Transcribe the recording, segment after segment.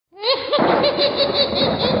The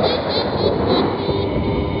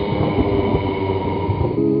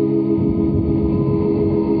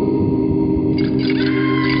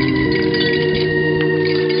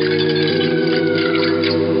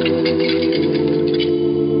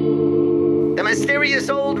Mysterious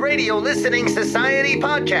Old Radio Listening Society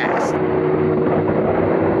podcast.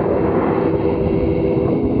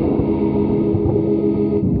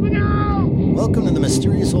 Welcome to the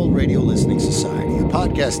Mysterious Old Radio Listening Society, a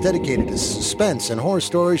podcast dedicated to suspense and horror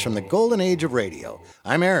stories from the golden age of radio.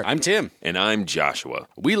 I'm Eric. I'm Tim. And I'm Joshua.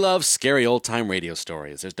 We love scary old-time radio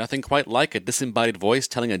stories. There's nothing quite like a disembodied voice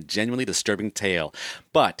telling a genuinely disturbing tale.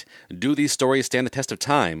 But do these stories stand the test of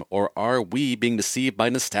time, or are we being deceived by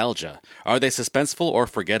nostalgia? Are they suspenseful or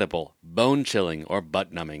forgettable, bone-chilling or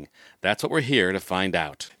butt-numbing? That's what we're here to find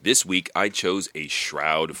out. This week, I chose A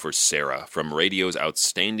Shroud for Sarah from radio's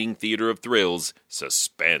outstanding theater of thrills,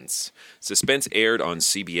 Suspense. Suspense aired on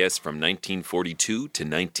CBS from 1942 to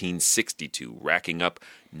 1962, racking up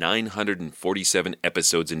 947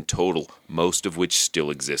 episodes in total, most of which still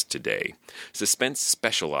exist today. Suspense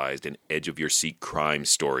specialized in edge-of-your-seat crime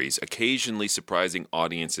stories, occasionally surprising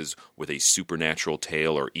audiences with a supernatural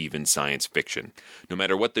tale or even science fiction. No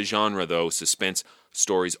matter what the genre, though, Suspense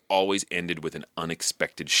stories always ended with an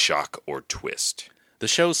unexpected shock or twist. The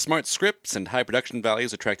show's smart scripts and high production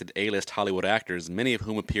values attracted A-list Hollywood actors, many of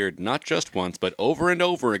whom appeared not just once, but over and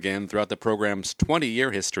over again throughout the program's 20-year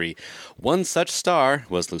history. One such star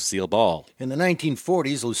was Lucille Ball. In the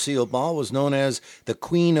 1940s, Lucille Ball was known as the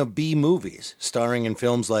Queen of B-movies, starring in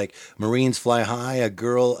films like Marines Fly High, A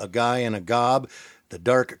Girl, a Guy, and a Gob, The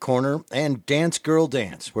Dark Corner, and Dance Girl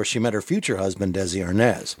Dance, where she met her future husband, Desi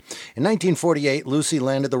Arnaz. In 1948, Lucy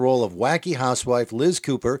landed the role of wacky housewife Liz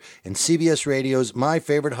Cooper in CBS Radio's My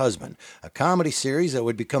Favorite Husband, a comedy series that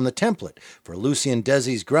would become the template for Lucy and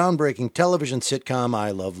Desi's groundbreaking television sitcom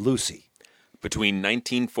I Love Lucy. Between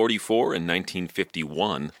 1944 and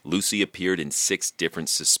 1951, Lucy appeared in 6 different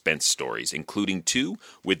suspense stories, including 2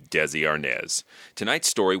 with Desi Arnaz. Tonight's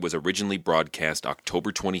story was originally broadcast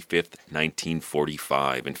October 25th,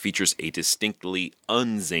 1945, and features a distinctly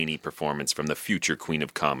unzany performance from the future Queen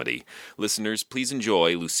of Comedy. Listeners, please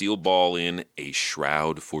enjoy Lucille Ball in A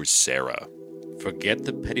Shroud for Sarah. Forget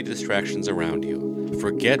the petty distractions around you.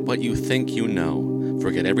 Forget what you think you know.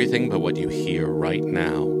 Forget everything but what you hear right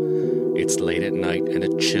now. It's late at night and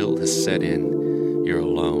a chill has set in. You're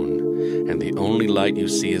alone, and the only light you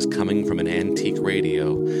see is coming from an antique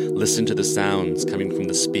radio. Listen to the sounds coming from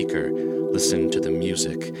the speaker. Listen to the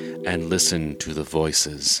music, and listen to the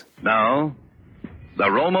voices. Now,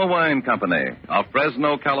 the Roma Wine Company of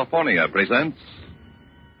Fresno, California presents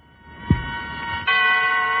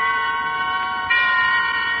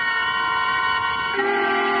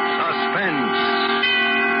Suspense.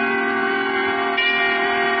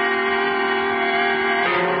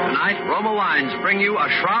 Tonight, Roma Wines bring you A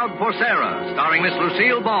Shroud for Sarah, starring Miss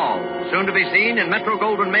Lucille Ball, soon to be seen in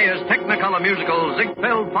Metro-Goldwyn-Mayer's Technicolor musical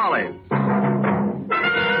Ziegfeld Follies.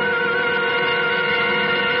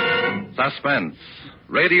 Suspense,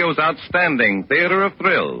 radio's outstanding theater of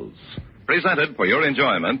thrills, presented for your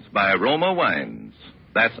enjoyment by Roma Wines.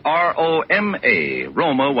 That's R-O-M-A,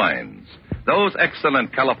 Roma Wines. Those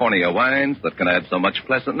excellent California wines that can add so much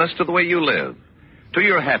pleasantness to the way you live, to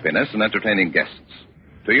your happiness in entertaining guests,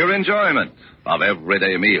 to your enjoyment of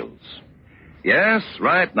everyday meals. Yes,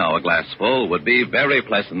 right now a glassful would be very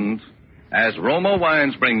pleasant as Roma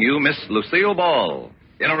Wines bring you Miss Lucille Ball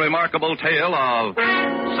in a remarkable tale of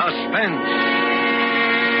suspense.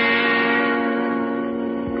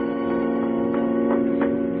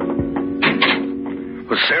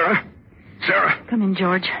 Well, Sarah? Sarah? Come in,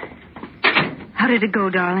 George. How did it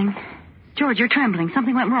go, darling? George, you're trembling.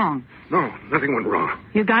 Something went wrong. No, nothing went wrong.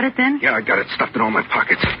 You got it then? Yeah, I got it stuffed in all my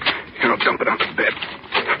pockets. Here, I'll dump it on the bed.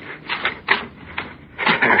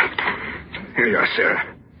 Here you are,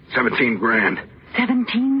 Sarah. 17 grand.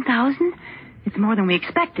 17,000? It's more than we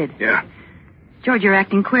expected. Yeah. George, you're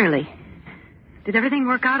acting queerly. Did everything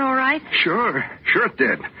work out all right? Sure it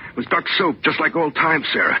did. It was duck soup, just like old times,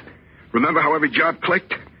 Sarah. Remember how every job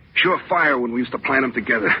clicked? Sure fire when we used to plan them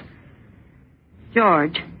together.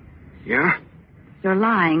 George. Yeah? You're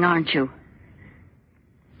lying, aren't you?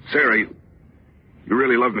 Sarah, you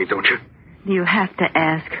really love me, don't you? Do you have to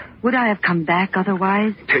ask? Would I have come back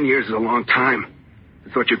otherwise? 10 years is a long time.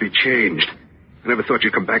 I thought you'd be changed. I never thought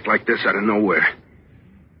you'd come back like this out of nowhere.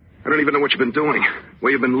 I don't even know what you've been doing,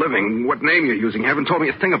 where you've been living, what name you're using. You haven't told me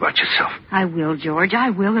a thing about yourself. I will, George.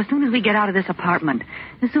 I will, as soon as we get out of this apartment.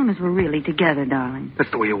 As soon as we're really together, darling.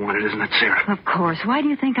 That's the way you want it, isn't it, Sarah? Of course. Why do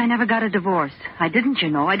you think I never got a divorce? I didn't, you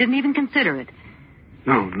know. I didn't even consider it.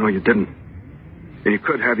 No, you didn't. And you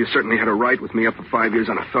could have. You certainly had a right with me up for 5 years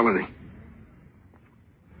on a felony.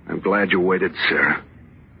 I'm glad you waited, Sarah.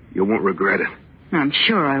 You won't regret it. I'm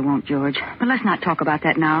sure I won't, George. But let's not talk about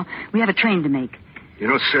that now. We have a train to make. You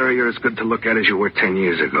know, Sarah, you're as good to look at as you were 10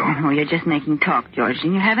 years ago. Oh, you're just making talk, George,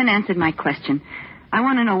 and you haven't answered my question. I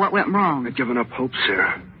want to know what went wrong. I've given up hope,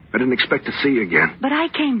 Sarah. I didn't expect to see you again. But I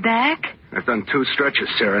came back. I've done 2 stretches,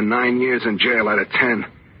 Sarah. 9 years in jail out of 10.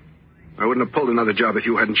 I wouldn't have pulled another job if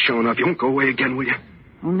you hadn't shown up. You won't go away again, will you?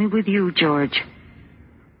 Only with you, George.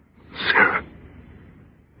 Sarah,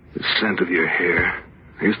 the scent of your hair.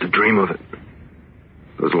 I used to dream of it.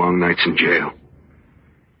 Those long nights in jail.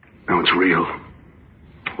 Now it's real.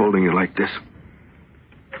 Holding you like this.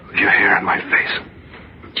 With your hair on my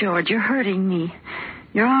face. George, you're hurting me.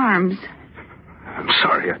 Your arms. I'm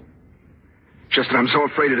sorry. Just that I'm so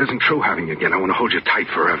afraid it isn't true having you again. I want to hold you tight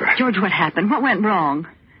forever. George, what happened? What went wrong?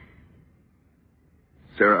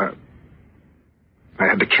 Sarah, I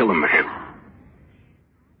had to kill a man.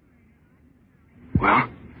 Well,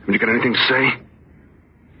 have you got anything to say?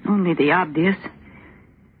 Only the obvious.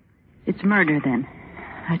 It's murder, then.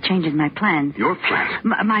 That changes my plans. Your plans?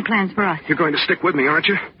 My plans for us. You're going to stick with me, aren't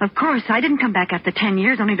you? Of course. I didn't come back after 10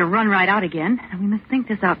 years only to run right out again. We must think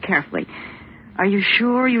this out carefully. Are you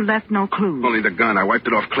sure you left no clues? Only the gun. I wiped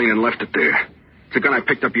it off clean and left it there. It's a gun I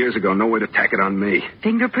picked up years ago. No way to tack it on me.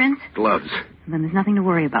 Fingerprints? Gloves. Then there's nothing to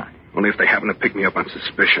worry about. Only if they happen to pick me up on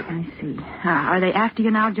suspicion. I see. Are they after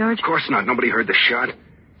you now, George? Of course not. Nobody heard the shot.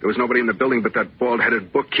 There was nobody in the building but that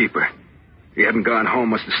bald-headed bookkeeper. He hadn't gone home.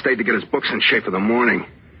 Must have stayed to get his books in shape for the morning.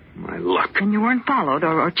 My luck. And you weren't followed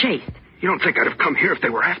or chased? You don't think I'd have come here if they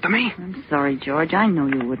were after me? I'm sorry, George. I know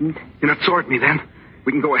you wouldn't. You're not sore at me, then?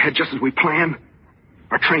 We can go ahead just as we planned?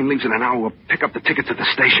 Our train leaves in an hour. We'll pick up the tickets at the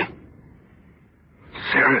station.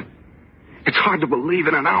 Sarah, it's hard to believe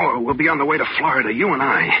in an hour we'll be on the way to Florida, you and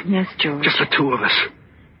I. Yes, George. Just the 2 of us.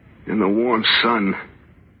 In the warm sun.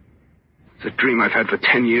 It's a dream I've had for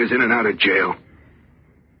 10 years in and out of jail.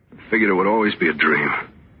 I figured it would always be a dream.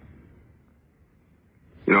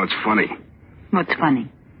 You know, it's funny. What's funny?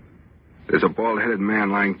 There's a bald-headed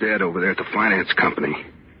man lying dead over there at the finance company.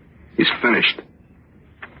 He's finished.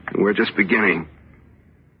 And we're just beginning.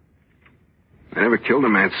 I never killed a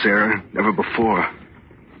man, Sarah. Never before.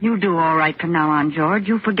 You do all right from now on, George.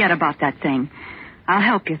 You forget about that thing. I'll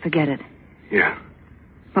help you forget it. Yeah.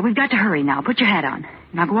 But we've got to hurry now. Put your hat on.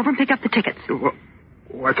 Now go over and pick up the tickets. Well,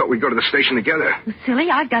 I thought we'd go to the station together. Silly,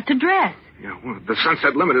 I've got to dress. Yeah, well, the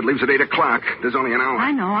Sunset Limited leaves at 8 o'clock. There's only an hour.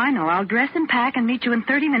 I know. I'll dress and pack and meet you in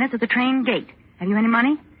 30 minutes at the train gate. Have you any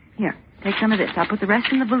money? Here, take some of this. I'll put the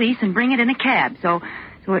rest in the valise and bring it in a cab so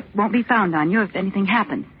it won't be found on you if anything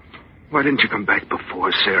happens. Why didn't you come back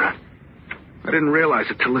before, Sarah? I didn't realize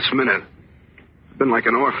it till this minute. I've been like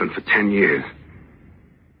an orphan for 10 years.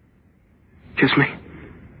 Kiss me.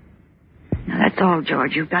 Now, that's all,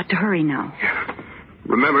 George. You've got to hurry now. Yeah.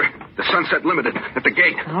 Remember, the Sunset Limited at the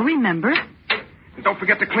gate. I'll remember. And don't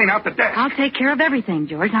forget to clean out the desk. I'll take care of everything,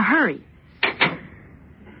 George. Now, hurry.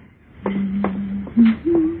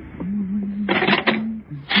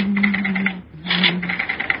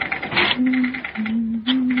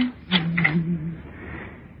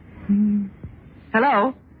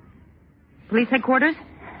 Hello? Police headquarters?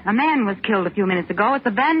 A man was killed a few minutes ago at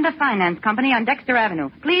the Vanda Finance Company on Dexter Avenue.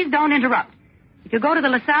 Please don't interrupt. If you go to the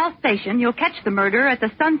LaSalle station, you'll catch the murderer at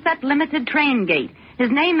the Sunset Limited train gate. His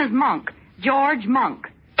name is Monk. George Monk.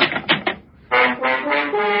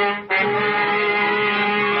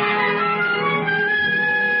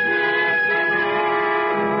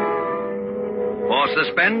 For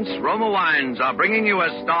suspense, Roma Wines are bringing you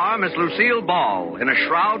as star Miss Lucille Ball in A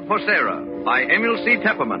Shroud for Sarah by Emil C.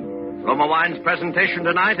 Tepperman. Roma Wines' presentation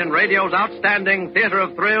tonight in radio's outstanding theater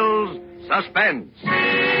of thrills, Suspense.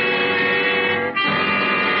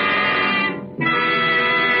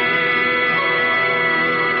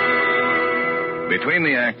 Between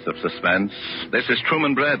the acts of suspense, this is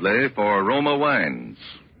Truman Bradley for Roma Wines.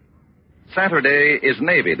 Saturday is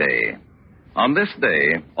Navy Day. On this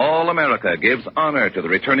day, all America gives honor to the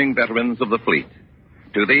returning veterans of the fleet.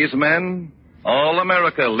 To these men, all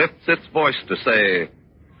America lifts its voice to say,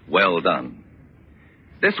 well done.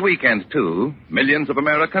 This weekend, too, millions of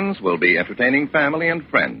Americans will be entertaining family and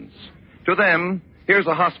friends. To them, here's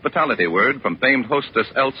a hospitality word from famed hostess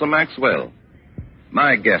Elsa Maxwell.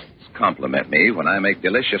 My guests compliment me when I make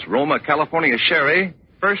delicious Roma California sherry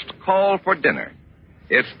first call for dinner.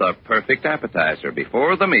 It's the perfect appetizer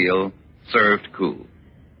before the meal, served cool.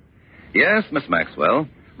 Yes, Miss Maxwell,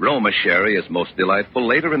 Roma sherry is most delightful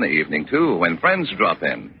later in the evening, too, when friends drop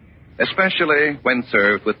in, especially when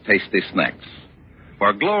served with tasty snacks.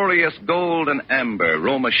 For glorious gold and amber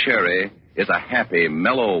Roma sherry is a happy,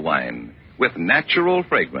 mellow wine with natural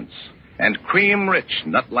fragrance and cream-rich,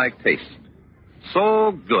 nut-like taste.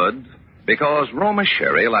 So good because Roma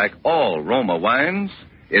Sherry, like all Roma wines,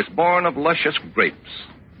 is born of luscious grapes,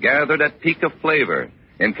 gathered at peak of flavor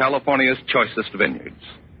in California's choicest vineyards.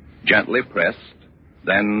 Gently pressed,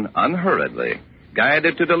 then unhurriedly,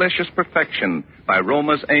 guided to delicious perfection by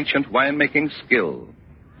Roma's ancient winemaking skill.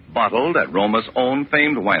 Bottled at Roma's own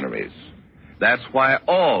famed wineries. That's why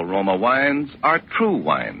all Roma wines are true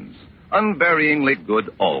wines, unvaryingly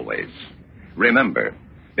good always. Remember,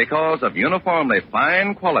 because of uniformly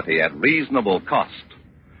fine quality at reasonable cost,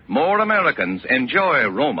 more Americans enjoy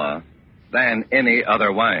Roma than any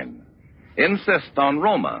other wine. Insist on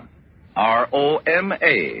Roma,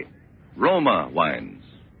 R-O-M-A, Roma wines.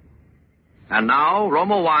 And now,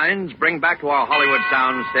 Roma Wines bring back to our Hollywood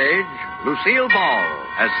soundstage Lucille Ball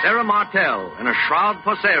as Sarah Martell in A Shroud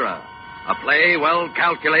for Sarah, a play well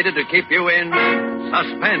calculated to keep you in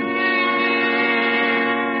suspense.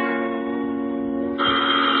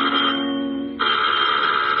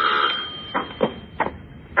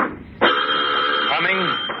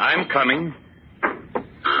 I'm coming.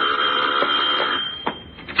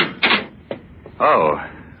 Oh,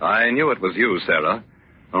 I knew it was you, Sarah.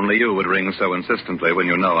 Only you would ring so insistently when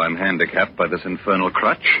you know I'm handicapped by this infernal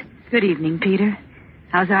crutch. Good evening, Peter.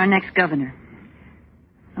 How's our next governor?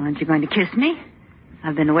 Aren't you going to kiss me?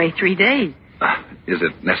 I've been away 3 days. Is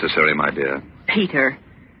it necessary, my dear? Peter,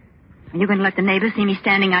 are you going to let the neighbors see me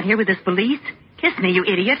standing out here with this valise? Kiss me, you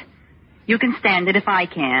idiot. You can stand it if I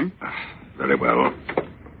can. Very well.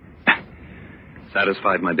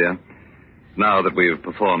 Satisfied, my dear? Now that we've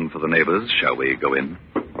performed for the neighbors, shall we go in?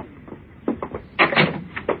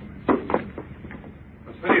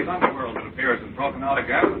 The city's underworld, it appears, has broken out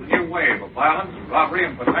again with a new wave of violence, robbery,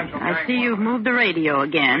 and potential... I see you've moved the radio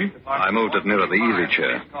again. I moved it nearer the easy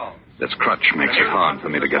chair. This crutch makes it hard for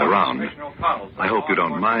me to get around. I hope you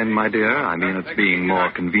don't mind, my dear. I mean, it's being more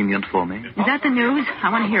convenient for me. Is that the news? I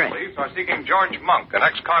want to hear it. Police are seeking George Monk, an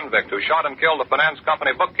ex-convict who shot and killed the finance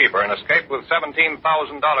company bookkeeper and escaped with $17,000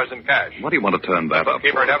 in cash. What do you want to turn that up for?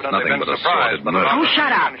 Bookkeeper had evidently Nothing been but a surprised, sordid but the murder. Oh, shut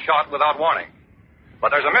up. and shot without warning.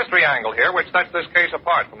 But there's a mystery angle here which sets this case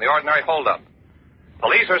apart from the ordinary holdup.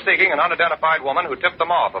 Police are seeking an unidentified woman who tipped them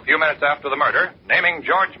off a few minutes after the murder, naming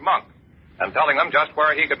George Monk, and telling them just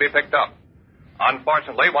where he could be picked up.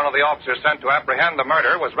 Unfortunately, one of the officers sent to apprehend the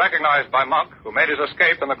murder was recognized by Monk, who made his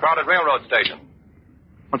escape in the crowded railroad station.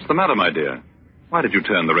 What's the matter, my dear? Why did you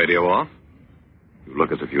turn the radio off? You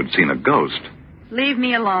look as if you'd seen a ghost. Leave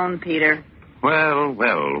me alone, Peter. Well,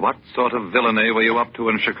 what sort of villainy were you up to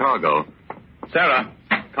in Chicago? Sarah,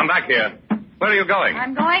 come back here. Where are you going?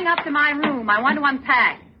 I'm going up to my room. I want to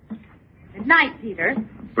unpack. Good night, Peter.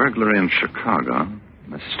 Burglary in Chicago.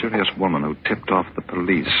 Mysterious woman who tipped off the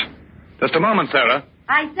police. Just a moment, Sarah.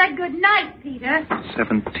 I said good night, Peter.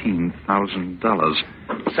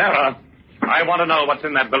 $17,000. Sarah, I want to know what's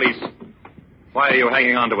in that valise. Why are you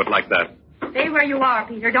hanging on to it like that? Stay where you are,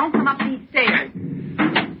 Peter. Don't come up these stairs.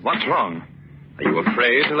 What's wrong? Are you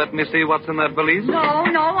afraid to let me see what's in that valise? No,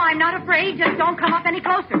 I'm not afraid. Just don't come up any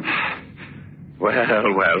closer. Well,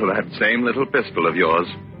 that same little pistol of yours.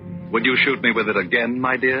 Would you shoot me with it again,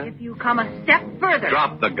 my dear? If you come a step further.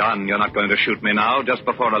 Drop the gun. You're not going to shoot me now, just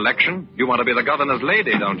before election. You want to be the governor's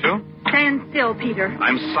lady, don't you? Stand still, Peter.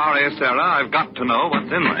 I'm sorry, Sarah. I've got to know what's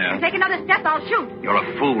in there. Take another step, I'll shoot. You're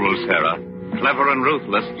a fool, Sarah. Clever and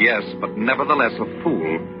ruthless, yes, but nevertheless a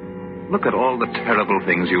fool. Look at all the terrible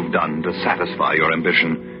things you've done to satisfy your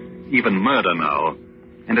ambition. Even murder now.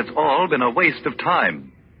 And it's all been a waste of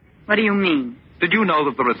time. What do you mean? Did you know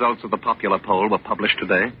that the results of the popular poll were published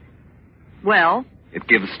today? Well? It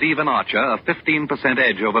gives Stephen Archer a 15%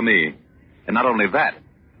 edge over me. And not only that,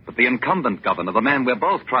 but the incumbent governor, the man we're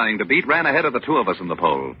both trying to beat, ran ahead of the two of us in the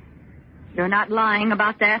poll. You're not lying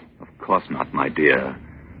about that? Of course not, my dear.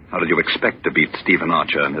 How did you expect to beat Stephen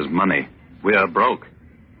Archer and his money? We're broke.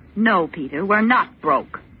 No, Peter, we're not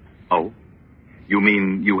broke. Oh? You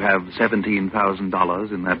mean you have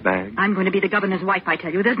 $17,000 in that bag? I'm going to be the governor's wife, I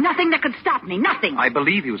tell you. There's nothing that could stop me. Nothing. I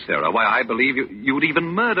believe you, Sarah. Why, I believe you'd even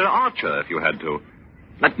murder Archer if you had to.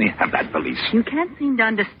 Let me have that valise. You can't seem to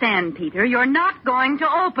understand, Peter. You're not going to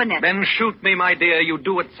open it. Then shoot me, my dear. You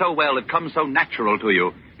do it so well. It comes so natural to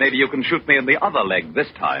you. Maybe you can shoot me in the other leg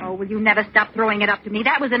this time. Oh, will you never stop throwing it up to me?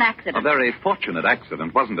 That was an accident. A very fortunate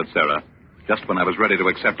accident, wasn't it, Sarah? Just when I was ready to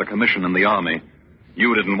accept a commission in the Army.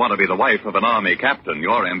 You didn't want to be the wife of an Army captain.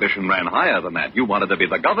 Your ambition ran higher than that. You wanted to be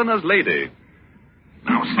the governor's lady.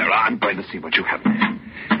 Now, Sarah, I'm going to see what you have there.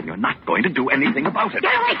 And you're not going to do anything about it.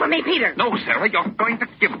 Get away from me, Peter! No, Sarah, you're going to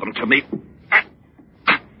give them to me.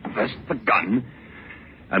 First the gun,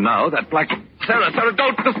 And now that black... Sarah,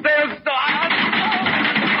 don't! The stairs!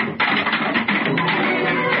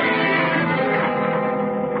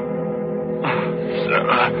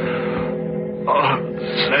 Sarah. Oh,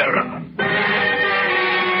 Sarah.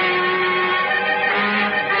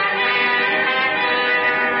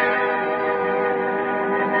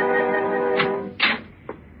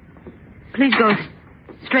 Please go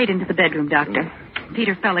straight into the bedroom, Doctor.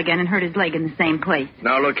 Peter fell again and hurt his leg in the same place.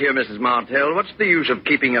 Now, look here, Mrs. Martell. What's the use of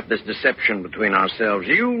keeping up this deception between ourselves?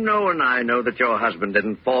 You know and I know that your husband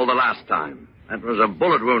didn't fall the last time. That was a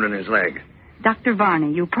bullet wound in his leg. Dr.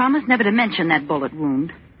 Varney, you promised never to mention that bullet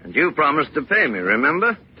wound. And you promised to pay me,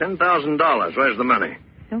 remember? $10,000. Where's the money?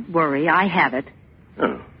 Don't worry, I have it.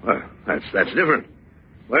 Oh, well, that's different.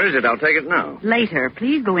 Where is it? I'll take it now. Later.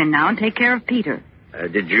 Please go in now and take care of Peter.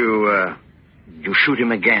 Did you shoot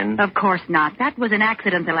him again? Of course not. That was an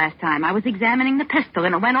accident the last time. I was examining the pistol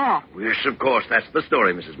and it went off. Yes, of course. That's the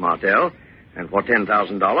story, Mrs. Martell. And for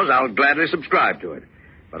 $10,000, I'll gladly subscribe to it.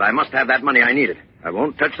 But I must have that money. I need it. I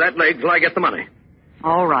won't touch that leg till I get the money.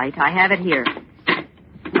 All right. I have it here.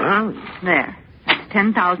 Huh? There. That's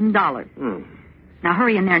 $10,000. Now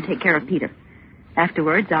hurry in there and take care of Peter.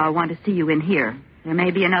 Afterwards, I'll want to see you in here. There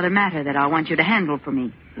may be another matter that I'll want you to handle for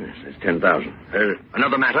me. Yes, that's $10,000.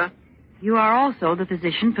 Another matter? You are also the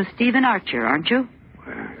physician for Stephen Archer, aren't you?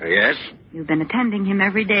 Yes. You've been attending him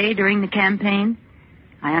every day during the campaign.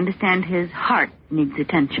 I understand his heart needs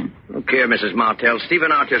attention. Look here, Mrs. Martell.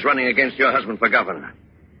 Stephen Archer's running against your husband for governor.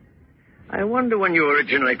 I wonder when you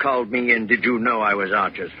originally called me in, did you know I was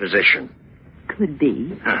Archer's physician? Could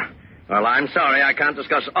be. Huh. Well, I'm sorry I can't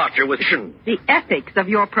discuss Archer with you. The ethics of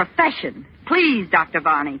your profession. Please, Dr.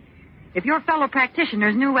 Varney. If your fellow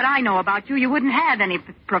practitioners knew what I know about you, you wouldn't have any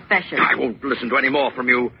profession. I won't listen to any more from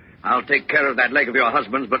you. I'll take care of that leg of your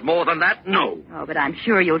husband's, but more than that, no. Oh, but I'm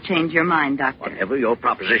sure you'll change your mind, Doctor. Whatever your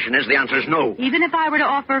proposition is, the answer is no. Even if I were to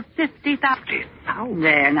offer $50,000. $50,000?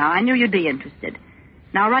 There, now, I knew you'd be interested.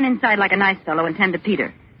 Now run inside like a nice fellow and tend to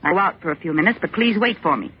Peter. I'll go out for a few minutes, but please wait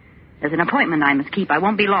for me. There's an appointment I must keep. I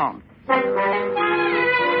won't be long.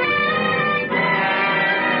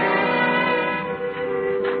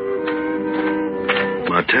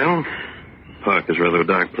 Martell? Park is rather a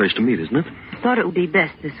dark place to meet, isn't it? Thought it would be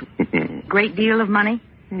best this week. Great deal of money?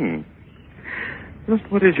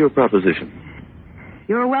 Just what is your proposition?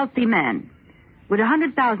 You're a wealthy man. Would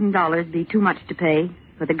 $100,000 be too much to pay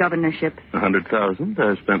for the governorship? $100,000?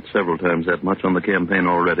 I've spent several times that much on the campaign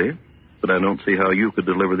already. But I don't see how you could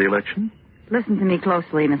deliver the election. Listen to me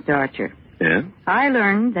closely, Mr. Archer. Yeah? I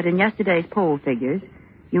learned that in yesterday's poll figures,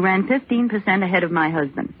 you ran 15% ahead of my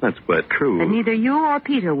husband. That's quite true. But neither you or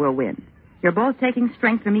Peter will win. You're both taking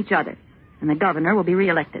strength from each other, and the governor will be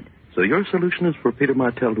reelected. So your solution is for Peter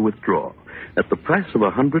Martell to withdraw at the price of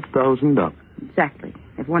 $100,000. Exactly.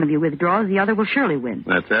 If one of you withdraws, the other will surely win.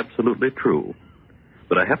 That's absolutely true.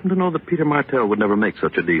 But I happen to know that Peter Martell would never make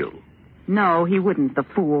such a deal. No, he wouldn't, the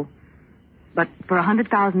fool. But for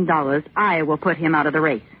 $100,000, I will put him out of the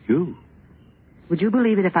race. You? Would you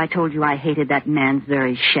believe it if I told you I hated that man's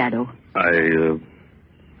very shadow? I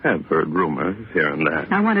have heard rumors here and there.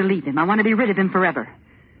 I want to leave him. I want to be rid of him forever.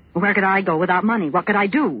 Well, where could I go without money? What could I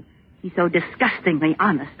do? He's so disgustingly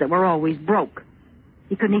honest that we're always broke.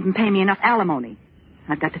 He couldn't even pay me enough alimony.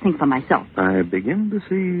 I've got to think for myself. I begin to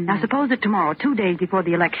see... Now, suppose that tomorrow, 2 days before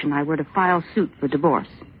the election, I were to file suit for divorce.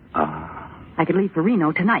 I could leave for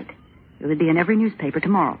Reno tonight. It would be in every newspaper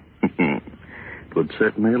tomorrow. It would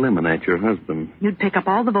certainly eliminate your husband. You'd pick up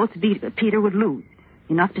all the votes Peter would lose.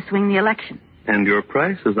 Enough to swing the election. And your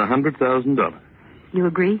price is $100,000. You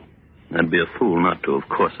agree? I'd be a fool not to. Of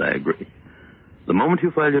course I agree. The moment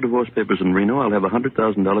you file your divorce papers in Reno, I'll have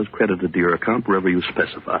 $100,000 credited to your account wherever you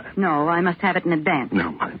specify. No, I must have it in advance.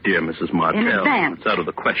 No, my dear Mrs. Martell. In advance. It's out of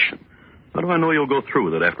the question. How do I know you'll go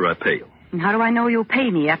through with it after I pay you? And how do I know you'll pay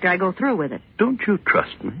me after I go through with it? Don't you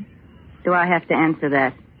trust me? Do I have to answer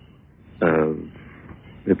that?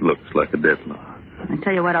 It looks like a deadlock. I'll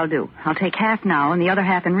tell you what I'll do. I'll take half now and the other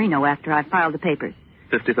half in Reno after I've filed the papers.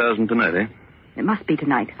 $50,000 tonight, eh? It must be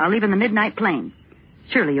tonight. I'll leave in the midnight plane.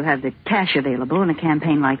 Surely you have the cash available in a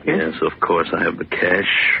campaign like this. Yes, of course I have the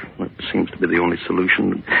cash. That seems to be the only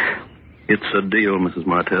solution. It's a deal, Mrs.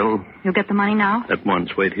 Martell. You'll get the money now? At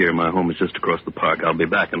once. Wait here. My home is just across the park. I'll be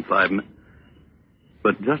back in 5 minutes.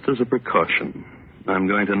 But just as a precaution, I'm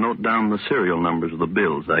going to note down the serial numbers of the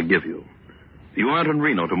bills I give you. If you aren't in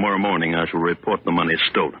Reno tomorrow morning, I shall report the money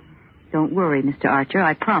stolen. Don't worry, Mr. Archer.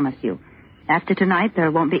 I promise you. After tonight, there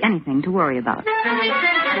won't be anything to worry about.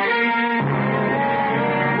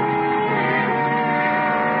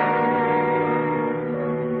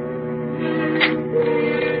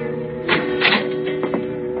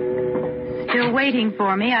 waiting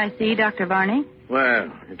for me, I see, Dr. Varney.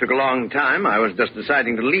 Well, it took a long time. I was just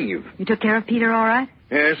deciding to leave. You took care of Peter all right?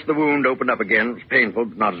 Yes, the wound opened up again. It was painful,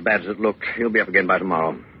 but not as bad as it looked. He'll be up again by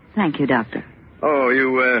tomorrow. Thank you, Doctor. Oh,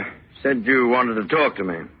 you said you wanted to talk to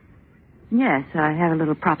me. Yes, I have a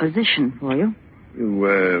little proposition for you.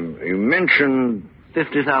 You mentioned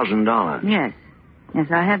 $50,000. Yes. Yes,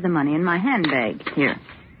 I have the money in my handbag. Here.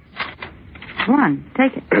 One.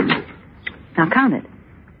 Take it. Now count it.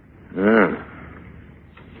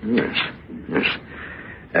 Yes.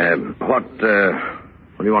 What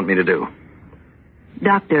do you want me to do?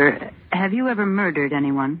 Doctor, have you ever murdered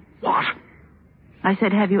anyone? What? I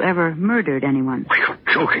said, have you ever murdered anyone? Why, you're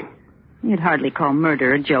joking. You'd hardly call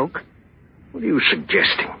murder a joke. What are you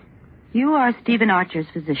suggesting? You are Stephen Archer's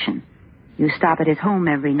physician. You stop at his home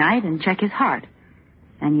every night and check his heart.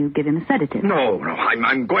 And you give him a sedative. No.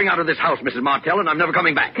 I'm going out of this house, Mrs. Martell, and I'm never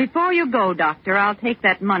coming back. Before you go, Doctor, I'll take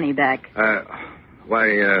that money back.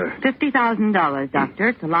 $50,000, Doctor.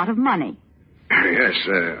 It's a lot of money. Yes,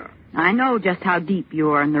 I know just how deep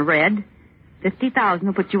you are in the red. $50,000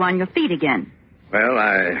 will put you on your feet again. Well,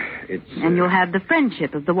 And you'll have the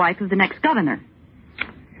friendship of the wife of the next governor.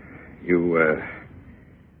 You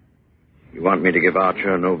want me to give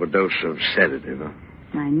Archer an overdose of sedative, huh?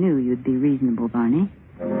 I knew you'd be reasonable, Barney.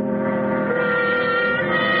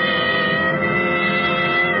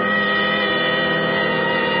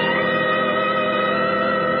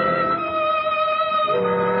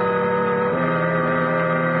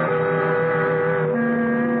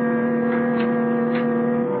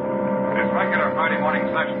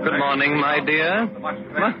 Good morning, my dear.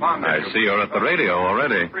 I see you're at the radio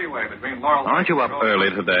already. Aren't you up early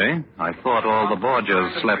today? I thought all the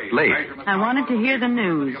Borgias slept late. I wanted to hear the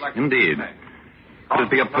news. Indeed. Could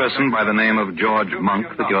it be a person by the name of George Monk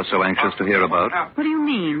that you're so anxious to hear about? What do you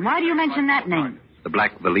mean? Why do you mention that name? The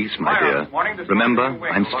Black Valise, my dear. Remember,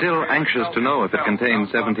 I'm still anxious to know if it contains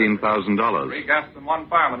 $17,000. 3 guests and 1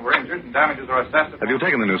 fireman were injured, and damages are assessed. Have you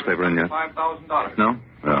taken the newspaper in yet? $5,000. No?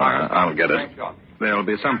 I'll get it. There'll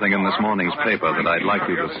be something in this morning's paper that I'd like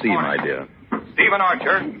you to see, my dear. Stephen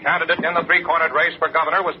Archer, candidate in the 3-cornered race for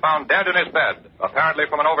governor, was found dead in his bed, apparently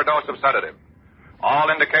from an overdose of sedative. All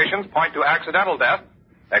indications point to accidental death,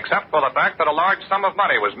 except for the fact that a large sum of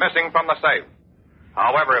money was missing from the safe.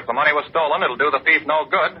 However, if the money was stolen, it'll do the thief no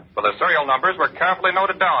good, for the serial numbers were carefully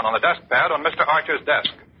noted down on the desk pad on Mr. Archer's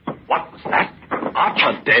desk. What was that?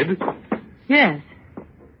 Archer dead? Yes.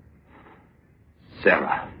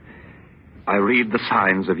 Sarah, I read the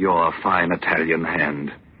signs of your fine Italian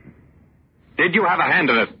hand. Did you have a hand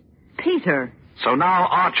in it? Peter. So now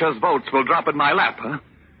Archer's votes will drop in my lap, huh?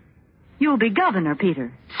 You'll be governor,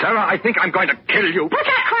 Peter. Sarah, I think I'm going to kill you. Put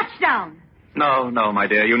that crutch down! No, my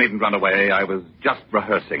dear. You needn't run away. I was just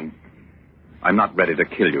rehearsing. I'm not ready to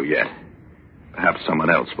kill you yet. Perhaps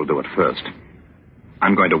someone else will do it first.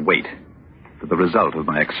 I'm going to wait for the result of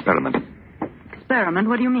my experiment. Experiment?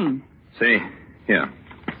 What do you mean? See? Here.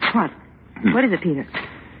 What? What is it, Peter?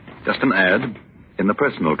 Just an ad in the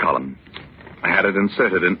personal column. I had it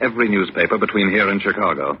inserted in every newspaper between here and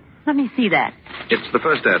Chicago. Let me see that. It's the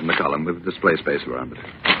first ad in the column with display space around it.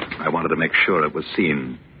 I wanted to make sure it was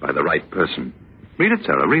seen by the right person. Read it,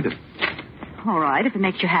 Sarah, read it. All right, if it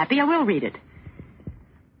makes you happy, I will read it.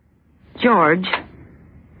 George,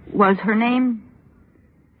 was her name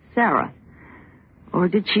Sarah? Or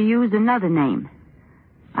did she use another name?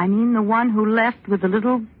 I mean the one who left with the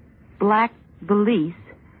little black valise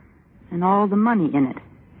and all the money in it.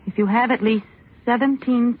 If you have at least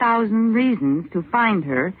 17,000 reasons to find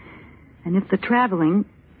her, and if the traveling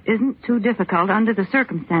isn't too difficult under the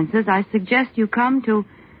circumstances, I suggest you come to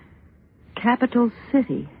Capital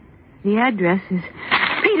City. The address is...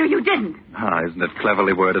 Peter, you didn't! Isn't it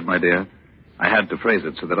cleverly worded, my dear? I had to phrase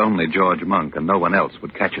it so that only George Monk and no one else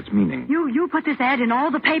would catch its meaning. You put this ad in all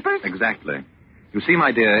the papers? Exactly. You see,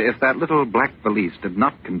 my dear, if that little black valise did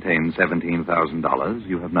not contain $17,000,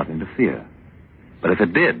 you have nothing to fear. But if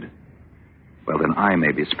it did, well, then I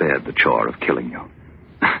may be spared the chore of killing you.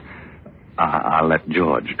 I'll let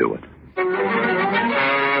George do it.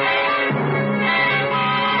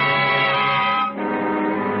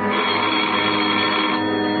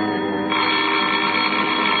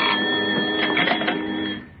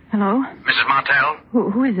 Hello? Mrs. Martell?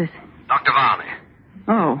 Who is this? Dr. Varney.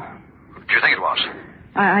 Oh. What do you think it was?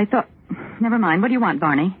 I thought... Never mind. What do you want,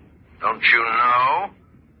 Barney? Don't you know?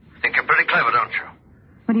 Think you're pretty clever, don't you?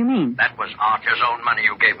 What do you mean? That was Archer's own money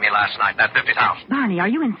you gave me last night, that $50,000. Barney, are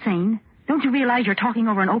you insane? Don't you realize you're talking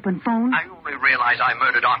over an open phone? I only realize I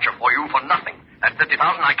murdered Archer for you for nothing. That 50,000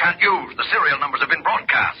 I can't use. The serial numbers have been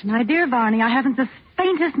broadcast. My dear Varney, I haven't the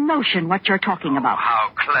faintest notion what you're talking about. How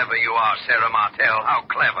clever you are, Sarah Martell. How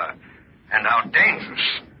clever. And how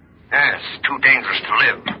dangerous. Yes, too dangerous to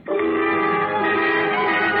live.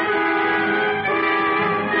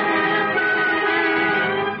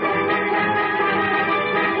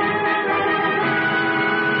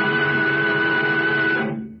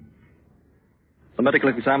 The medical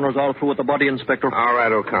examiner's all through with the body, Inspector. All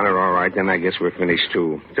right, O'Connor, all right. Then I guess we're finished,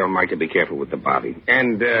 too. Tell Mike to be careful with the body.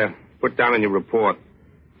 And put down in your report,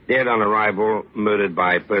 dead on arrival, murdered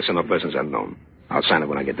by person or persons unknown. I'll sign it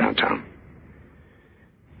when I get downtown.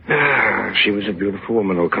 She was a beautiful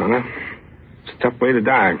woman, O'Connor. It's a tough way to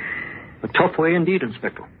die. A tough way indeed,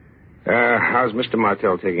 Inspector. How's Mr.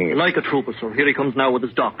 Martell taking it? Like a trooper, sir. Here he comes now with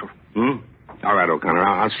his doctor. All right, O'Connor.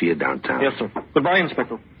 I'll see you downtown. Yes, sir. Goodbye,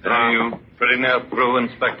 Inspector. Are you pretty near through,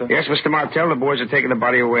 Inspector? Yes, Mr. Martell. The boys are taking the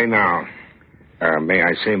body away now. May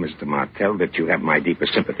I say, Mr. Martell, that you have my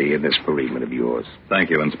deepest sympathy in this bereavement of yours. Thank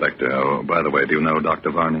you, Inspector. Oh, by the way, do you know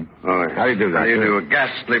Dr. Varney? Oh, how do you do, Doctor? How do you do? A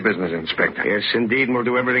ghastly business, Inspector. Yes, indeed, and we'll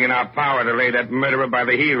do everything in our power to lay that murderer by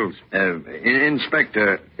the heels.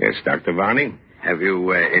 Inspector. Yes, Dr. Varney? Have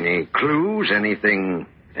you any clues, anything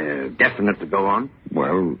definite to go on?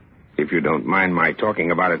 Well, if you don't mind my talking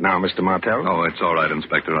about it now, Mr. Martell. Oh, it's all right,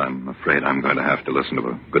 Inspector. I'm afraid I'm going to have to listen to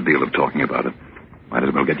a good deal of talking about it. Might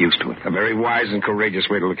as well get used to it. A very wise and courageous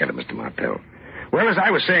way to look at it, Mr. Martell. Well, as I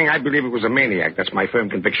was saying, I believe it was a maniac. That's my firm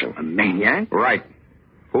conviction. A maniac? Right.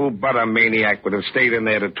 Who but a maniac would have stayed in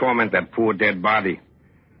there to torment that poor dead body?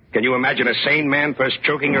 Can you imagine a sane man first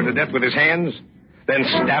choking her to death with his hands, then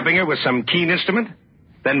stabbing her with some keen instrument,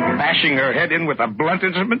 then bashing her head in with a blunt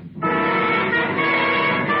instrument?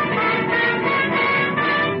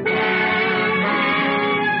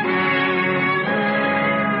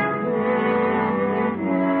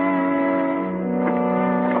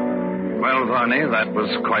 Varney, that was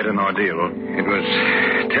quite an ordeal. It was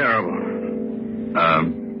terrible.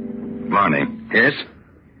 Varney. Yes?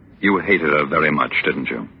 You hated her very much, didn't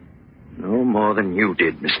you? No more than you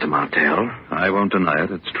did, Mr. Martell. I won't deny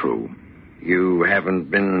it. It's true. You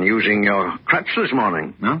haven't been using your crutch this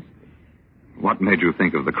morning. No? What made you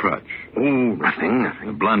think of the crutch? Oh, nothing.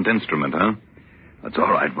 A blunt instrument, huh? That's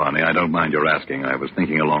all right, Varney. I don't mind your asking. I was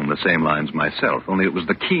thinking along the same lines myself, only it was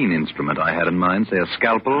the keen instrument I had in mind, say a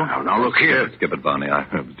scalpel. Now, look here. Skip it, Varney. I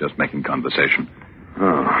was just making conversation.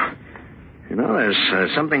 Oh. You know,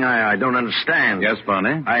 there's something I don't understand. Yes,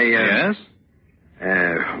 Varney? Yes?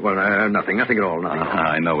 Nothing at all. Nothing.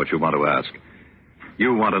 I know what you want to ask.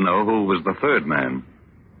 You want to know who was the third man.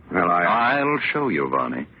 Well, I'll show you,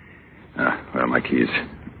 Varney. Where are my keys?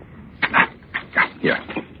 Here.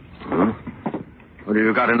 Huh? What have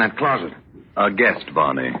you got in that closet? A guest,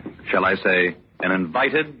 Varney. Shall I say an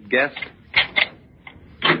invited guest?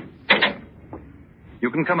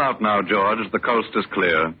 You can come out now, George. The coast is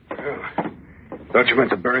clear. Thought you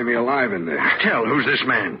meant to bury me alive in there. Tell, who's this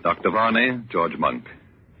man? Dr. Varney, George Monk.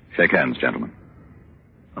 Shake hands, gentlemen.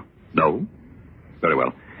 Oh, no? Very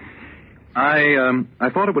well. I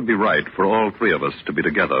thought it would be right for all three of us to be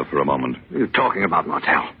together for a moment. What are you talking about,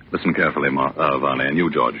 Martell? Listen carefully, Varney, and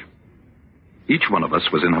you, George. Each one of us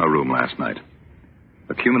was in her room last night.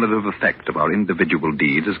 The cumulative effect of our individual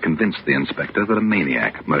deeds has convinced the inspector that a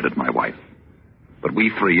maniac murdered my wife. But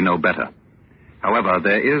we three know better. However,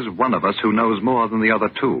 there is one of us who knows more than the other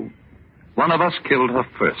two. One of us killed her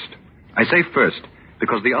first. I say first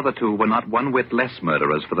because the other two were not one whit less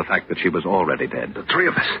murderers for the fact that she was already dead. The three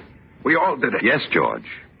of us. We all did it. Yes, George.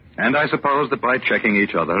 And I suppose that by checking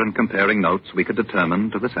each other and comparing notes, we could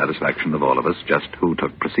determine to the satisfaction of all of us just who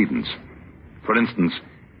took precedence. For instance,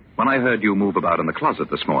 when I heard you move about in the closet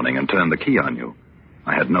this morning and turn the key on you,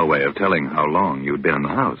 I had no way of telling how long you'd been in the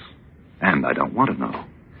house. And I don't want to know.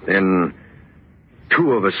 Then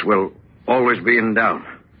two of us will always be in doubt.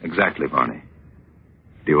 Exactly, Varney.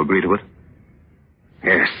 Do you agree to it?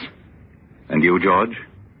 Yes. And you, George?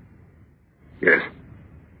 Yes.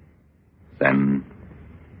 Then,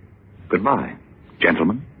 goodbye,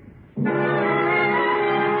 gentlemen.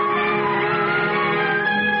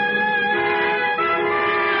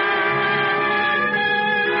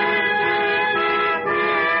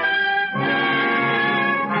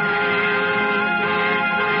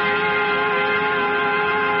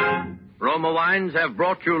 Roma Wines have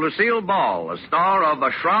brought you Lucille Ball, a star of A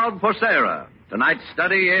Shroud for Sarah. Tonight's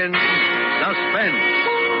study in suspense.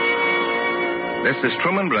 This is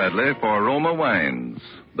Truman Bradley for Roma Wines,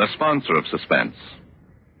 the sponsor of Suspense.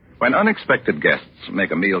 When unexpected guests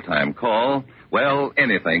make a mealtime call, well,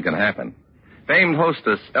 anything can happen. Famed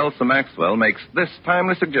hostess Elsa Maxwell makes this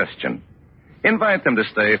timely suggestion. Invite them to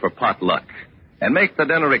stay for potluck. And make the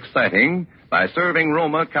dinner exciting by serving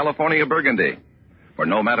Roma California Burgundy. For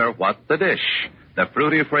no matter what the dish, the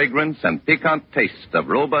fruity fragrance and piquant taste of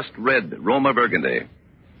robust red Roma Burgundy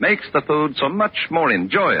makes the food so much more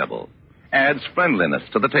enjoyable, adds friendliness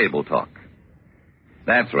to the table talk.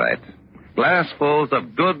 That's right. Glassfuls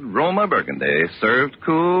of good Roma Burgundy served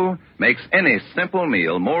cool makes any simple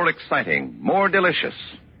meal more exciting, more delicious.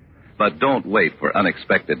 But don't wait for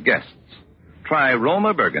unexpected guests. Try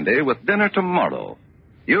Roma Burgundy with dinner tomorrow.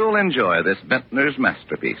 You'll enjoy this vintner's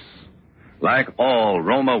masterpiece. Like all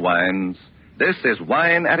Roma wines, this is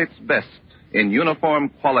wine at its best in uniform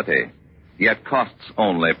quality, yet costs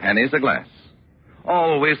only pennies a glass.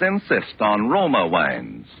 Always insist on Roma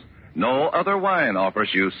wines. No other wine offers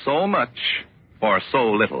you so much for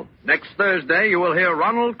so little. Next Thursday, you will hear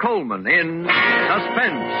Ronald Coleman in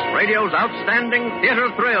Suspense, radio's outstanding theater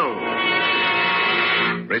thrill.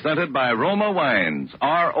 Presented by Roma Wines,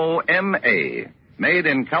 R-O-M-A, made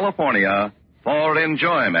in California for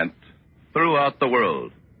enjoyment throughout the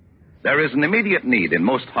world. There is an immediate need in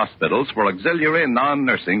most hospitals for auxiliary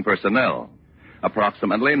non-nursing personnel.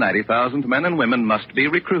 Approximately 90,000 men and women must be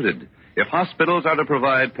recruited if hospitals are to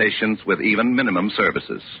provide patients with even minimum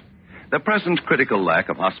services. The present critical lack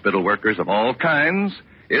of hospital workers of all kinds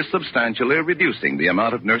is substantially reducing the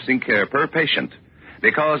amount of nursing care per patient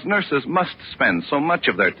because nurses must spend so much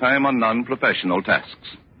of their time on non-professional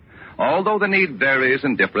tasks. Although the need varies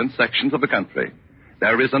in different sections of the country,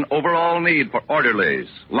 there is an overall need for orderlies,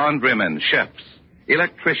 laundrymen, chefs,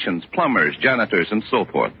 electricians, plumbers, janitors, and so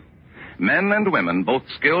forth. Men and women, both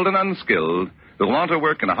skilled and unskilled, who want to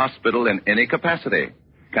work in a hospital in any capacity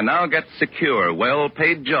can now get secure,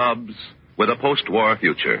 well-paid jobs with a post-war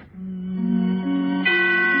future.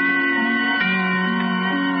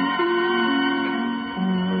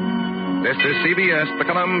 This is CBS, the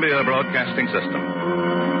Columbia Broadcasting System.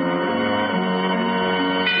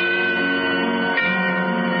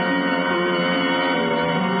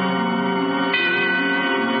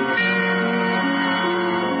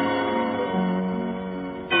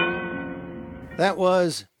 That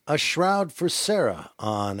was A Shroud for Sarah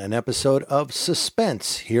on an episode of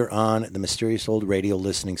Suspense here on the Mysterious Old Radio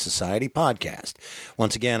Listening Society podcast.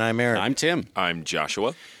 Once again, I'm Eric. I'm Tim. I'm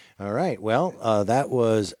Joshua. All right. Well, that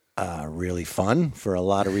was really fun for a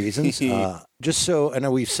lot of reasons. Just so, I know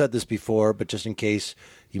we've said this before, but just in case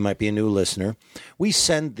you might be a new listener, we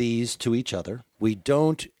send these to each other. We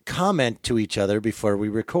don't comment to each other before we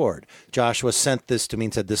record. Joshua sent this to me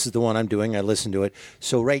and said, this is the one I'm doing. I listened to it.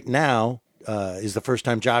 So right now, is the first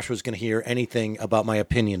time Joshua's going to hear anything about my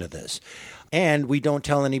opinion of this. And we don't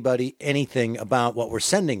tell anybody anything about what we're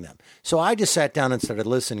sending them. So I just sat down and started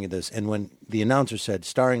listening to this. And when the announcer said,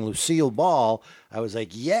 starring Lucille Ball, I was like,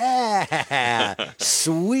 yeah,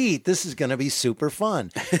 sweet. This is going to be super fun.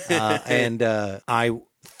 And I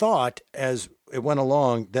thought as it went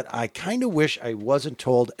along that I kind of wish I wasn't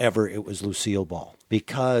told ever it was Lucille Ball,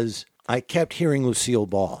 because I kept hearing Lucille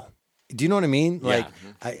Ball. Do you know what I mean? Like,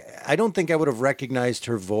 I don't think I would have recognized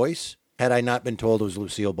her voice had I not been told it was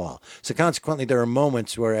Lucille Ball. So consequently, there are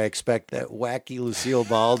moments where I expect that wacky Lucille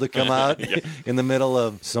Ball to come out in the middle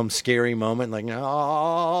of some scary moment, like,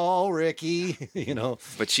 oh, Ricky, you know.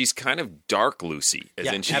 But she's kind of dark Lucy, as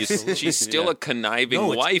in she's still a conniving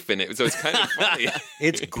wife in it, so it's kind of funny.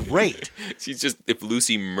 It's great. She's just, if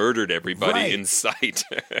Lucy murdered everybody in sight.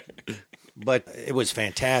 But it was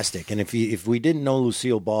fantastic. And if we didn't know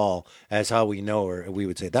Lucille Ball as how we know her, we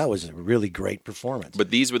would say that was a really great performance. But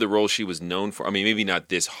these were the roles she was known for. I mean, maybe not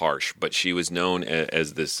this harsh, but she was known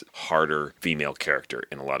as this harder female character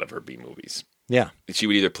in a lot of her B movies. Yeah. She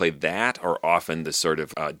would either play that or often the sort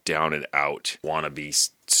of down and out wannabe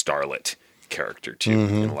starlet character, too,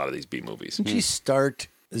 in a lot of these B movies. Did she start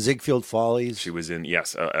Ziegfeld Follies? She was in,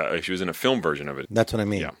 she was in a film version of it. That's what I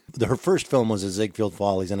mean. Yeah. Her first film was a Ziegfeld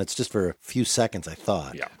Follies, and it's just for a few seconds, I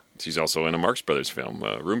thought. Yeah. She's also in a Marx Brothers film,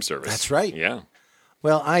 Room Service. That's right. Yeah.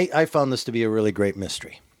 Well, I found this to be a really great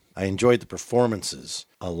mystery. I enjoyed the performances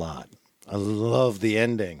a lot. I love the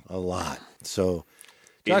ending a lot. So,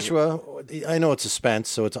 Joshua, I know it's suspense,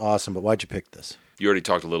 so it's awesome, but why'd you pick this? You already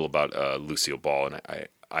talked a little about Lucille Ball, and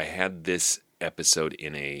I had this episode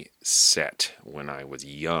in a set when I was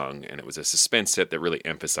young, and it was a suspense set that really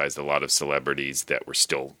emphasized a lot of celebrities that were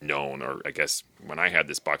still known, or I guess when I had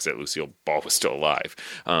this box set, Lucille Ball was still alive.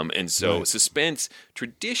 And so suspense,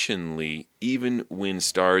 traditionally, even when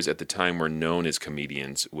stars at the time were known as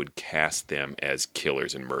comedians, would cast them as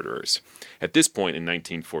killers and murderers. At this point in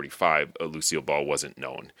 1945, Lucille Ball wasn't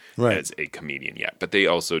known as a comedian yet, but they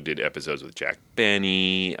also did episodes with Jack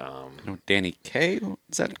Benny. Danny Kaye,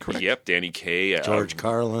 is that correct? Yep, Danny Kaye. George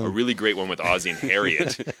Carlin. really great one with Ozzy and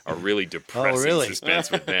Harriet, a really depressing really?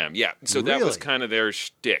 suspense with them. Yeah, so that was Really? kind of their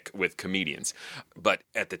shtick with comedians. But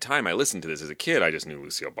at the time I listened to this as a kid, I just knew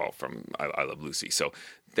Lucille Ball from I Love Lucy. So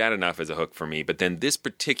that enough as a hook for me. But then this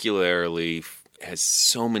particularly has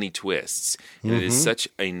so many twists, and it is such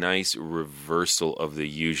a nice reversal of the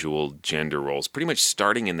usual gender roles, pretty much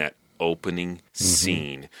starting in that opening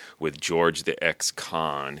scene with George the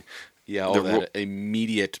ex-con. Yeah, that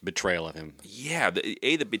immediate betrayal of him. Yeah,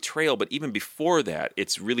 the betrayal, but even before that,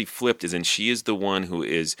 it's really flipped, as in she is the one who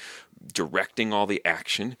is directing all the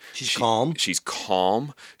action. She's calm. She's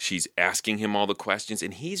calm. She's asking him all the questions,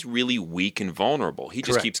 and he's really weak and vulnerable. He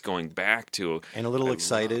just Correct. keeps going back to... And a little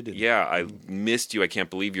excited. Yeah, I missed you. I can't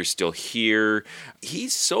believe you're still here.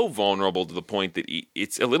 He's so vulnerable to the point that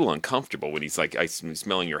it's a little uncomfortable when he's like, I'm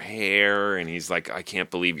smelling your hair, and he's like, I can't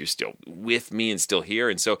believe you're still with me and still here.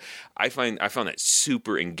 And so I found that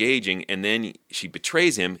super engaging, and then she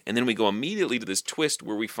betrays him, and then we go immediately to this twist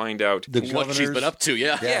where we find out What she's been up to,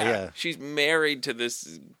 Yeah. She's married to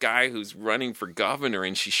this guy who's running for governor,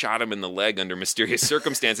 and she shot him in the leg under mysterious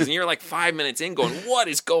circumstances. And you're like 5 minutes in going, what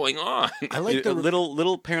is going on? I like the a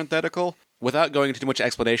little parenthetical. Without going into too much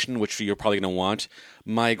explanation, which you're probably going to want,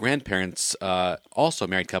 my grandparents, also a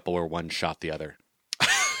married couple, where one shot the other.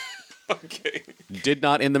 Okay. Did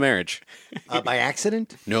not end the marriage. by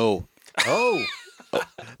accident? No. Oh.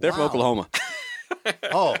 They're from Oklahoma.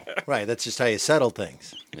 Oh, right. That's just how you settle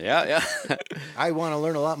things. Yeah. I want to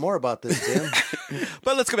learn a lot more about this, Tim.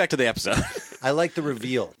 But let's go back to the episode. I like the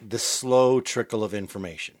reveal, the slow trickle of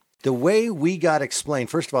information. The way we got explained,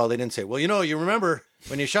 first of all, they didn't say, well, you remember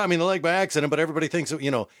when you shot me in the leg by accident, but everybody thinks,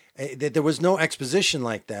 that there was no exposition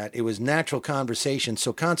like that. It was natural conversation.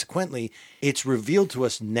 So consequently, it's revealed to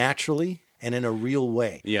us naturally and in a real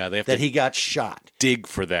way. Yeah, they have that to he got shot. dig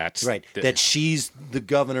for that. Right. That she's the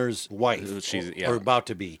governor's wife. She's or about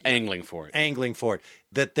to be. angling for it.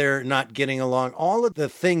 That they're not getting along. All of the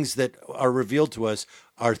things that are revealed to us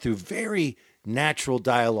are through very natural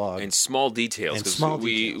dialogue. And small details. And 'cause small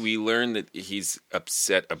we details. learn that he's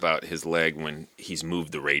upset about his leg when he's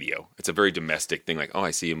moved the radio. It's a very domestic thing, like, oh,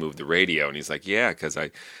 I see you moved the radio. And he's like, yeah, because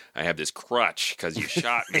I have this crutch because you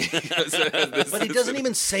shot me. But he doesn't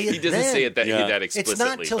even say it He doesn't then. say it that It's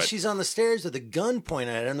explicitly. not till but- she's on the stairs with a gun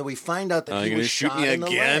pointed at her, and then we find out that he you're was gonna shoot shot me in the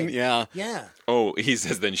again? leg. Yeah. Yeah. Oh, he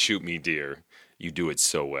says, then shoot me, dear. You do it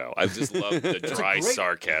so well. I just love the dry great-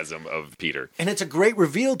 sarcasm of Peter. And it's a great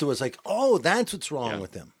reveal to us, like, oh, that's what's wrong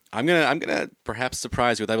with him. I'm gonna perhaps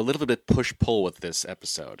surprise you with I have a little bit of push-pull with this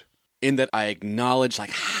episode. In that I acknowledge like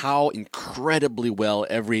how incredibly well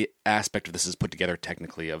every aspect of this is put together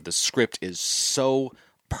technically. Of the script is so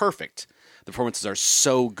perfect. The performances are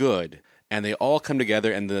so good. And they all come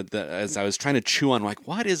together, and as I was trying to chew on, like,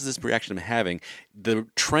 what is this reaction I'm having? The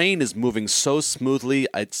train is moving so smoothly,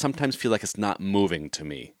 I sometimes feel like it's not moving to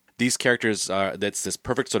me. These characters that's this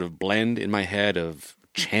perfect sort of blend in my head of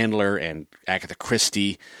Chandler and Agatha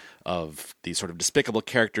Christie, of these sort of despicable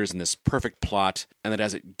characters in this perfect plot, and that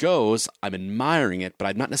as it goes, I'm admiring it, but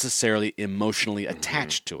I'm not necessarily emotionally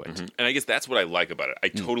attached to it. And I guess that's what I like about it. I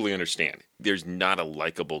totally understand. There's not a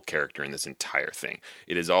likable character in this entire thing.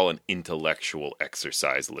 It is all an intellectual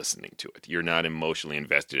exercise listening to it. You're not emotionally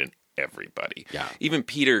invested in everybody. Yeah. Even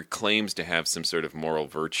Peter claims to have some sort of moral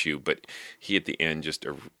virtue, but he at the end just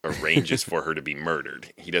arranges for her to be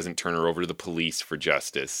murdered. He doesn't turn her over to the police for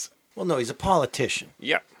justice. Well, no, he's a politician.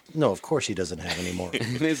 Yeah. No, of course he doesn't have any more.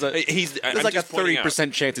 There's like a just pointing out.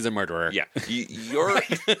 30% chance he's a murderer. Yeah,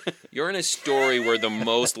 you're in a story where the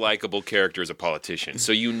most likable character is a politician,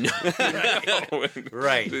 so you know,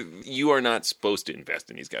 Right. You are not supposed to invest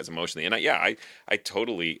in these guys emotionally, and I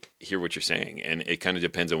totally hear what you're saying, and it kind of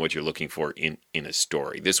depends on what you're looking for in a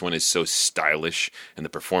story. This one is so stylish, and the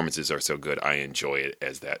performances are so good. I enjoy it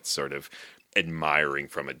as that sort of admiring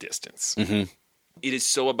from a distance. Mm-hmm. It is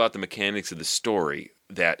so about the mechanics of the story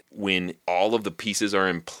that when all of the pieces are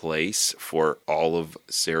in place for all of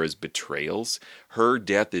Sarah's betrayals, her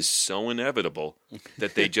death is so inevitable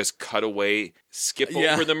that they just cut away, skip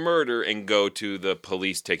over the murder, and go to the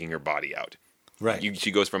police taking her body out. Right.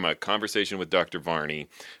 She goes from a conversation with Dr. Varney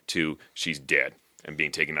to she's dead and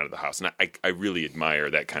being taken out of the house. And I really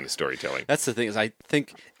admire that kind of storytelling. That's the thing, is I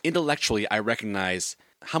think intellectually I recognize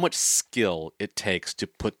how much skill it takes to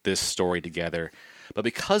put this story together. But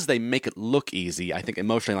because they make it look easy, I think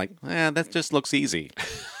emotionally, that just looks easy.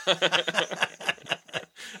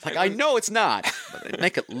 I know it's not, but they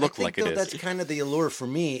make it look like it is. That's kind of the allure for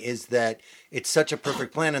me, is that it's such a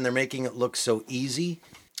perfect plan, and they're making it look so easy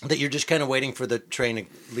that you're just kind of waiting for the train to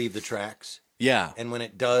leave the tracks. Yeah. And when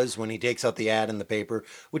it does, when he takes out the ad in the paper,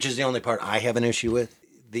 which is the only part I have an issue with,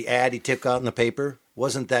 the ad he took out in the paper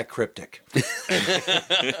wasn't that cryptic.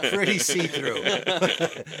 Pretty see-through.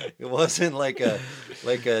 It wasn't like a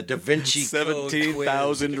Da Vinci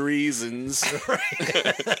 17,000 reasons.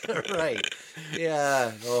 Right.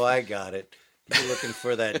 Yeah. Oh, I got it. You're looking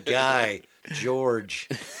for that guy, George.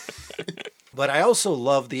 But I also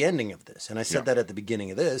love the ending of this. And I said that at the beginning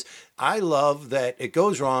of this. I love that it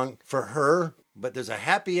goes wrong for her, but there's a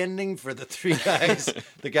happy ending for the three guys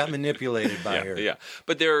that got manipulated by her. Yeah.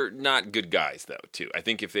 But they're not good guys, though, too. I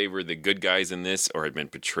think if they were the good guys in this or had been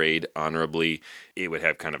portrayed honorably, it would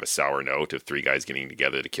have kind of a sour note of three guys getting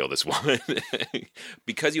together to kill this woman.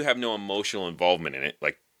 Because you have no emotional involvement in it,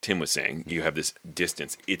 like Tim was saying, you have this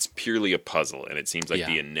distance. It's purely a puzzle, and it seems like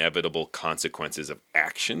the inevitable consequences of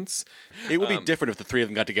actions. It would be different if the three of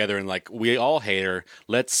them got together and like, we all hate her.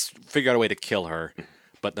 Let's figure out a way to kill her.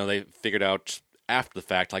 But no, they figured out after the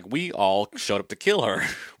fact, like, we all showed up to kill her.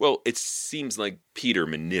 Well, it seems like Peter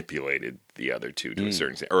manipulated the other two to a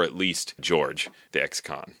certain extent, or at least George, the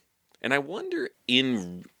ex-con. And I wonder,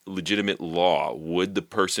 in legitimate law, would the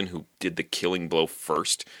person who did the killing blow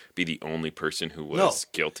first be the only person who was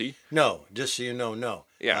guilty? No, just so you know, no.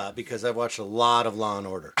 Yeah. Because I've watched a lot of Law &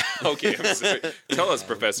 Order. Okay, I'm sorry. Tell us,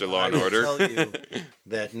 Professor Law & Order. I will tell you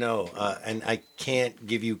that no, and I can't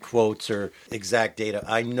give you quotes or exact data.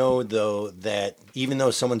 I know, though, that even though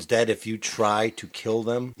someone's dead, if you try to kill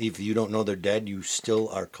them, if you don't know they're dead, you still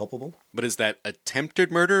are culpable. But is that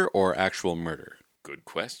attempted murder or actual murder? Good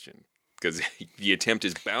question. Because the attempt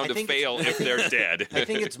is bound to fail if they're dead. I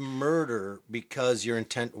think it's murder because your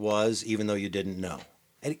intent was, even though you didn't know.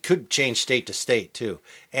 And it could change state to state, too.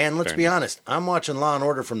 And let's be honest, I'm watching Law &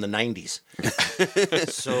 Order from the 90s.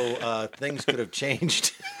 So things could have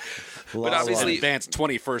changed. But obviously, advanced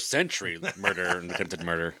 21st century murder and attempted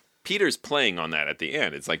murder. Peter's playing on that at the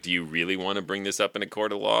end. It's like, do you really want to bring this up in a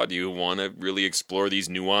court of law? Do you want to really explore these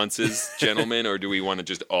nuances, gentlemen, or do we want to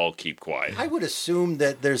just all keep quiet? I would assume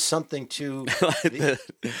that there's something to...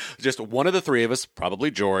 Just one of the three of us,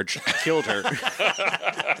 probably George, killed her.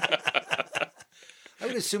 I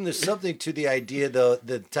would assume there's something to the idea, though,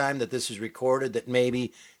 the time that this was recorded, that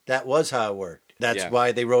maybe that was how it worked. That's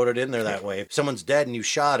why they wrote it in there that way. If someone's dead and you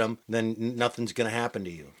shot him, then nothing's going to happen to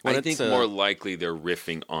you. Well, I think more likely they're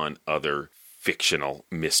riffing on other fictional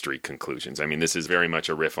mystery conclusions. I mean, this is very much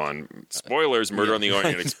a riff on, spoilers, Murder on the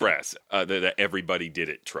Orient Express, the everybody did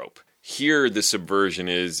it trope. Here, the subversion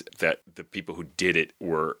is that the people who did it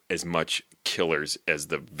were as much killers as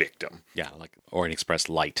the victim. Yeah, like Orient Express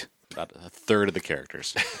light. About a third of the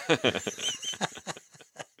characters.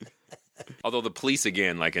 Although the police,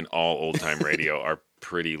 again, like in all old-time radio, are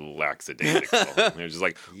pretty lackadaisical. They're just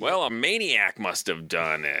like, well, a maniac must have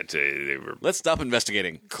done it. They were Let's stop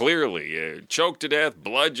investigating. Clearly. Choked to death,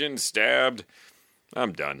 bludgeoned, stabbed.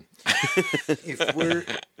 I'm done. If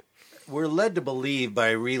we're led to believe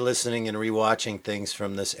by re-listening and re-watching things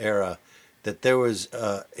from this era that there was,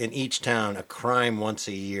 in each town, a crime once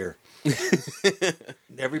a year.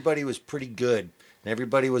 Everybody was pretty good.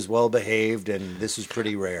 Everybody was well-behaved, and this was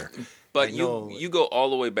pretty rare. But you go all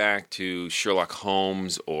the way back to Sherlock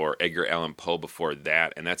Holmes or Edgar Allan Poe before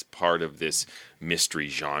that, and that's part of this mystery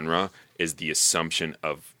genre, is the assumption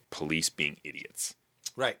of police being idiots.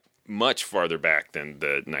 Right. Much farther back than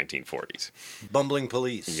the 1940s. Bumbling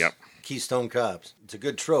police. Yep. Keystone Cops. It's a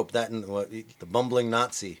good trope, that and the bumbling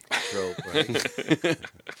Nazi trope, right?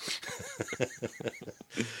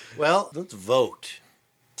 Well, let's vote.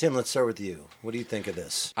 Tim, let's start with you. What do you think of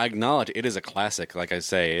this? I acknowledge it is a classic. Like I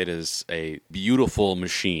say, it is a beautiful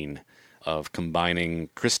machine of combining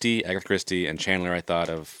Agatha Christie, and Chandler. I thought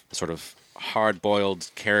of sort of hard-boiled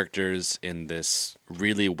characters in this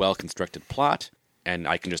really well-constructed plot, and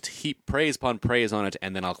I can just heap praise upon praise on it,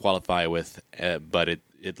 and then I'll qualify with, but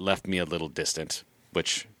it left me a little distant,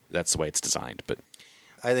 which that's the way it's designed. But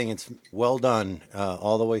I think it's well done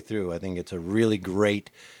all the way through. I think it's a really great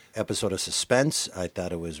episode of suspense. I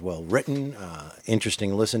thought it was well written, interesting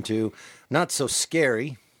to listen to. Not so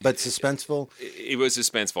scary, but suspenseful. It was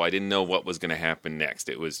suspenseful. I didn't know what was going to happen next.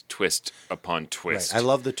 It was twist upon twist. Right. I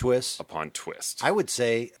love the twist. Upon twist. I would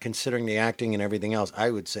say, considering the acting and everything else,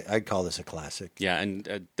 I'd call this a classic. Yeah, and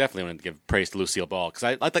definitely want to give praise to Lucille Ball,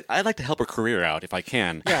 because I'd like to help her career out if I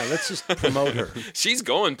can. Yeah, let's just promote her. She's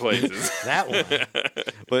going places. That one.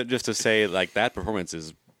 But just to say, like, that performance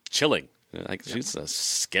is chilling. Like, she's a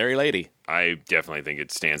scary lady. I definitely think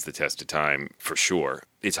it stands the test of time, for sure.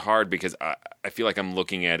 It's hard because I feel like I'm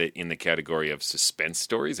looking at it in the category of suspense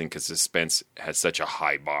stories, and because suspense has such a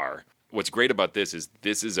high bar. what's great about this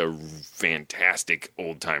is a fantastic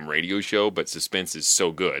old-time radio show, but Suspense is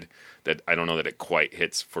so good that I don't know that it quite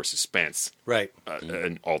hits for Suspense. Right.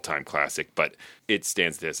 An all-time classic, but it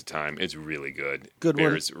stands the test of time. It's really good. Good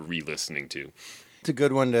one. Bears re-listening to. It's a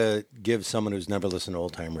good one to give someone who's never listened to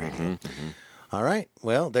old-time radio. All right.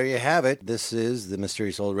 Well, there you have it. This is the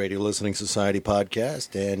Mysterious Old Radio Listening Society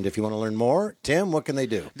podcast. And if you want to learn more, Tim, what can they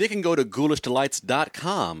do? They can go to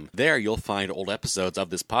ghoulishdelights.com. There you'll find old episodes of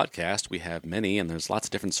this podcast. We have many, and there's lots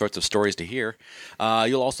of different sorts of stories to hear.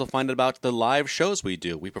 You'll also find out about the live shows we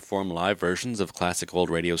do. We perform live versions of classic old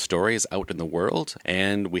radio stories out in the world,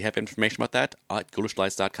 and we have information about that at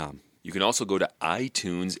ghoulishdelights.com. You can also go to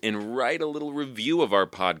iTunes and write a little review of our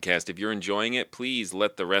podcast. If you're enjoying it, please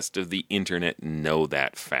let the rest of the internet know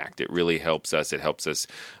that fact. It really helps us. It helps us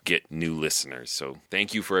get new listeners. So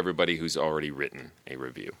thank you for everybody who's already written a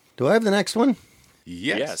review. Do I have the next one?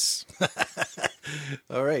 Yes.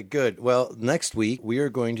 All right, good. Well, next week we are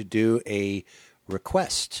going to do a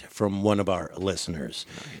request from one of our listeners.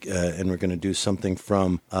 And we're going to do something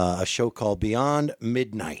from a show called Beyond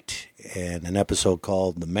Midnight and an episode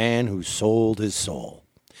called The Man Who Sold His Soul.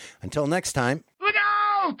 Until next time. Look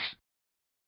out!